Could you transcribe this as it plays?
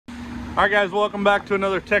All right, guys, welcome back to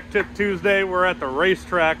another Tech Tip Tuesday. We're at the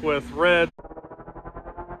racetrack with Red.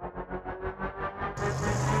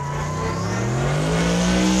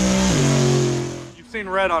 You've seen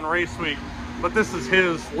Red on Race Week, but this is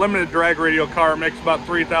his limited drag radial car. Makes about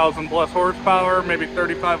 3,000 plus horsepower, maybe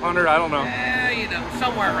 3,500. I don't know. You know,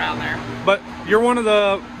 somewhere around there. But you're one of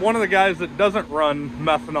the guys that doesn't run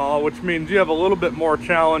methanol, which means you have a little bit more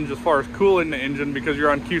challenge as far as cooling the engine because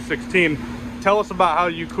you're on Q16. Tell us about how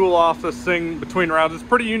you cool off this thing between rounds. It's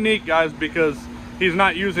pretty unique, guys, because he's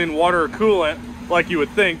not using water coolant like you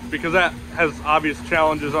would think, because that has obvious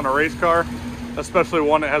challenges on a race car, especially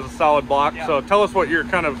one that has a solid block. Yeah. So tell us what your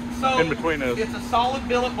kind of in between is. It's a solid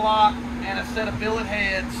billet block and a set of billet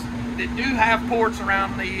heads that do have ports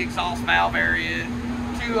around the exhaust valve area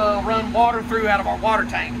to run water through out of our water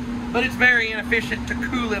tank, but it's very inefficient to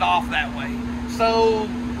cool it off that way. So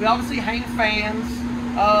we obviously hang fans.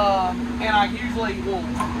 And I usually will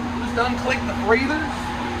just unclick the breathers,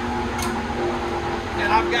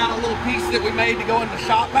 and I've got a little piece that we made to go in the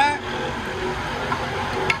shop vac.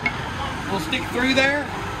 We'll stick through there,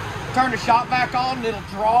 turn the shop vac on, and it'll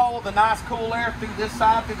draw the nice cool air through this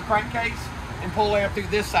side, through the crankcase, and pull air through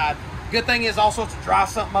this side. Good thing is also it's a dry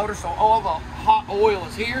sump motor, so all the hot oil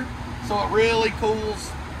is here, so it really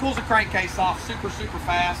cools the crankcase off super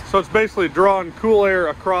fast. So it's basically drawing cool air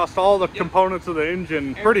across all the components of the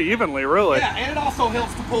engine pretty evenly, really. Yeah, and it also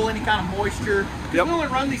helps to pull any kind of moisture. We only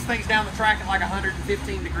run these things down the track at like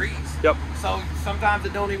 115 degrees. Yep. So sometimes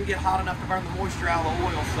it don't even get hot enough to burn the moisture out of the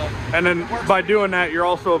oil. So. And then by doing that, you're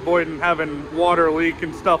also avoiding having water leak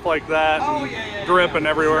and stuff like that. Oh yeah. Dripping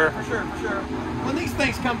everywhere. For sure. When these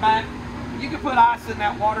things come back, you can put ice in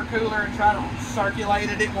that water cooler and try to circulate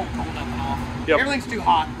it. It won't cool nothing off. Yep. Everything's too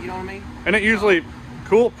hot, you know what I mean? And it usually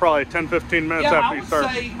cool probably 10-15 minutes after you start.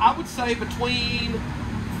 I would say between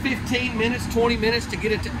 15 minutes, 20 minutes to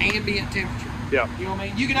get it to ambient temperature. Yeah. You know what I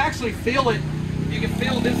mean? You can actually feel it. You can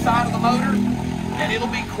feel this side of the motor, and it'll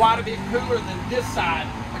be quite a bit cooler than this side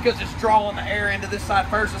because it's drawing the air into this side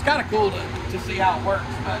first. It's kind of cool to see how it works.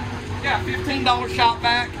 But yeah, $15 shop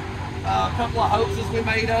vac, a couple of hoses we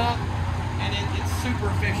made up, and it's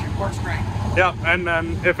super efficient. Works great. Yeah, and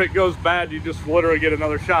then if it goes bad, you just literally get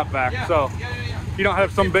another shop vac. Yeah. So Yeah. you don't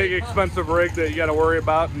have some big expensive rig that you got to worry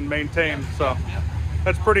about and maintain. So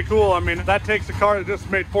that's pretty cool. I mean, that takes a car that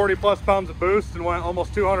just made 40 plus pounds of boost and went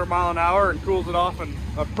almost 200 mile an hour and cools it off in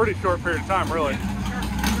a pretty short period of time, really. Sure.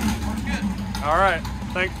 Works good. All right,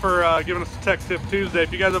 thanks for giving us a Tech Tip Tuesday.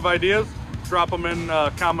 If you guys have ideas, drop them in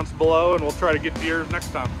comments below and we'll try to get to yours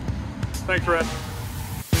next time. Thanks, Red.